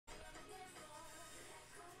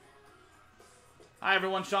Hi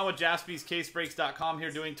everyone, Sean with JaspysCaseBreaks.com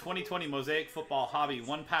here doing 2020 Mosaic Football Hobby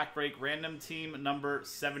 1-pack break random team number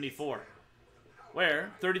 74.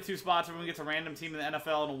 Where 32 spots, everyone gets a random team in the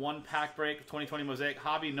NFL in a 1-pack break of 2020 Mosaic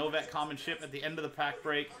Hobby. No vet common ship at the end of the pack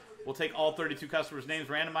break. We'll take all 32 customers' names,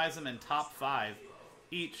 randomize them, and top 5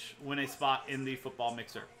 each win a spot in the football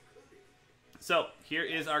mixer. So here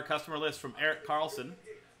is our customer list from Eric Carlson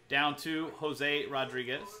down to Jose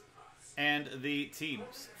Rodriguez. And the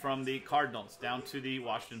teams from the Cardinals down to the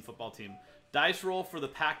Washington football team. Dice roll for the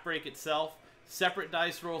pack break itself. Separate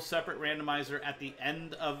dice roll, separate randomizer at the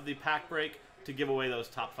end of the pack break to give away those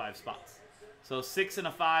top 5 spots. So 6 and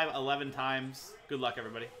a 5, 11 times. Good luck,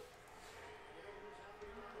 everybody.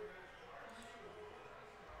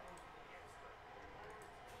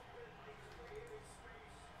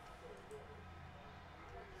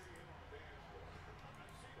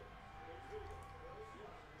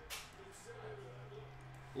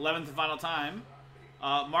 Eleventh and final time.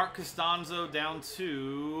 Mark Costanzo down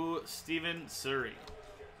to Steven Surrey.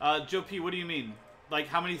 Joe P, what do you mean? Like,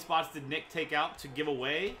 how many spots did Nick take out to give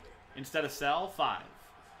away instead of sell? 5.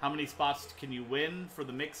 How many spots can you win for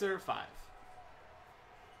the mixer? 5.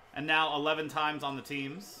 And now 11 times on the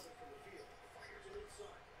teams.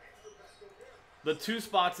 The 2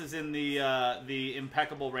 spots is in the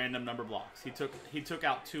impeccable random number blocks. He took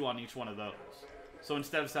out 2 on each one of those. So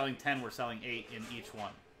instead of selling 10, we're selling 8 in each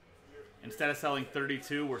one. Instead of selling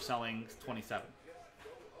 32, we're selling 27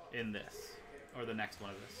 in this, or the next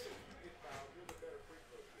one of this.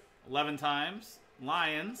 11 times,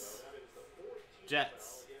 Lions,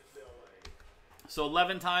 Jets. So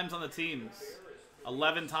 11 times on the teams,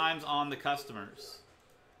 11 times on the customers,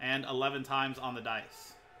 and 11 times on the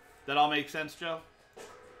dice. That all make sense, Joe?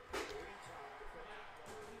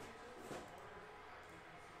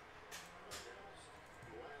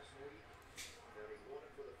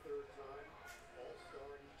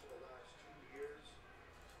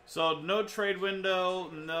 So no trade window,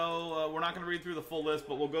 no, we're not going to read through the full list,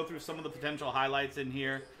 but we'll go through some of the potential highlights in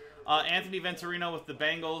here. Anthony Venturino with the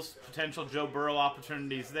Bengals, potential Joe Burrow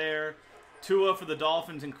opportunities there. Tua for the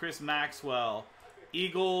Dolphins and Chris Maxwell.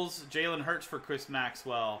 Eagles, Jalen Hurts for Chris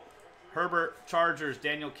Maxwell. Herbert, Chargers,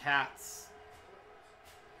 Daniel Katz.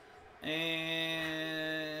 And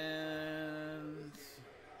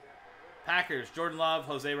Packers, Jordan Love,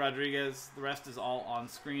 Jose Rodriguez. The rest is all on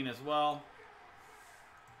screen as well.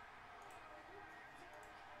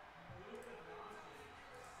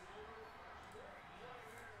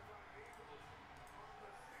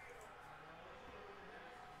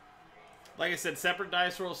 Like I said, separate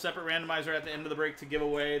dice roll, separate randomizer at the end of the break to give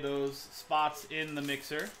away those spots in the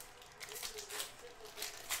mixer.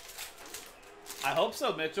 I hope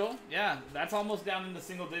so, Mitchell. Yeah, that's almost down in the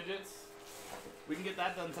single digits. We can get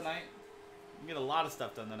that done tonight. We can get a lot of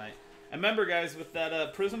stuff done tonight. And remember, guys, with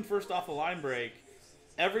that Prism first off the line break,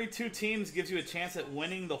 every 2 teams gives you a chance at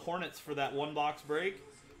winning the Hornets for that 1-box break.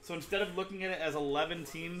 So instead of looking at it as 11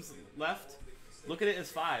 teams left, look at it as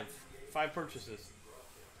 5 purchases.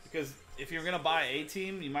 Because if you're going to buy a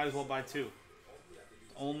team, you might as well buy 2.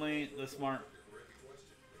 Only the smart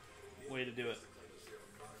way to do it.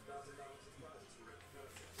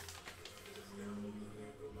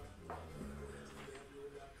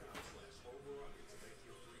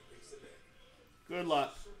 Good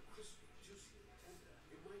luck.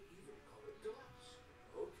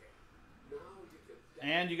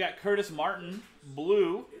 And you got Curtis Martin,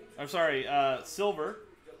 silver,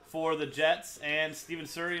 for the Jets and Steven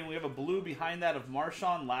Surrey, and we have a blue behind that of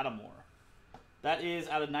Marshawn Lattimore. That is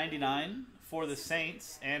out of 99 for the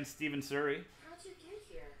Saints and Steven Surrey. How'd you get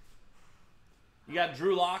here? You got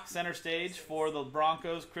Drew Lock, center stage for the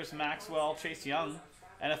Broncos, Chris Maxwell, Chase Young,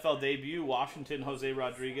 NFL debut, Washington, Jose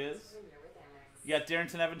Rodriguez. You got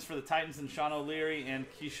Darrington Evans for the Titans and Sean O'Leary, and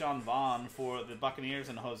Keyshawn Vaughn for the Buccaneers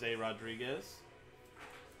and Jose Rodriguez.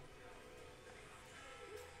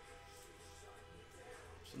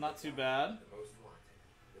 So not too bad.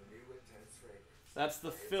 That's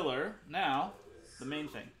the filler. Now, the main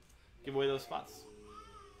thing. Give away those spots.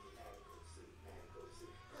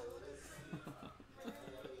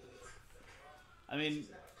 I mean,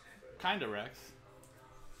 kind of, Rex.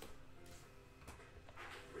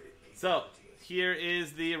 So, here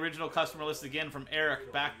is the original customer list again from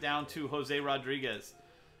Eric back down to Jose Rodriguez.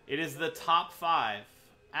 It is the top 5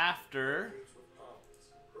 after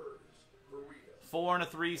 4 and a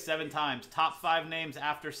 3, 7 times. Top 5 names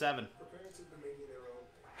after 7.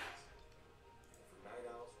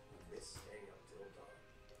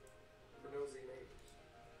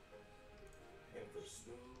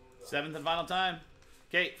 Seventh and final time.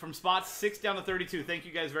 Okay, from spots 6 down to 32, thank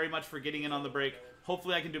you guys very much for getting in on the break.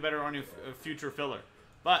 Hopefully I can do better on your future filler.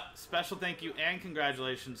 But special thank you and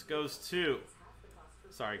congratulations goes to,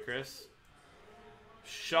 sorry Chris,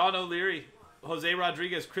 Sean O'Leary, Jose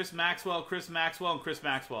Rodriguez, Chris Maxwell, and Chris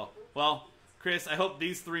Maxwell. Well, Chris, I hope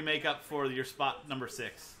these 3 make up for your spot number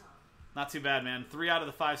 6. Not too bad, man. 3 out of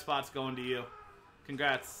the 5 spots going to you.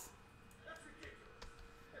 Congrats.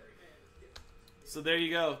 So there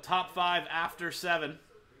you go. Top 5 after 7.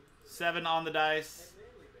 7 on the dice.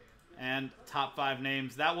 And top 5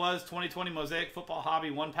 names. That was 2020 Mosaic Football Hobby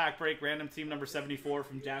 1-pack break. Random team number 74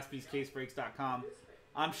 from JaspysCaseBreaks.com.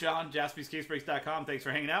 I'm Sean, JaspysCaseBreaks.com. Thanks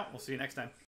for hanging out. We'll see you next time.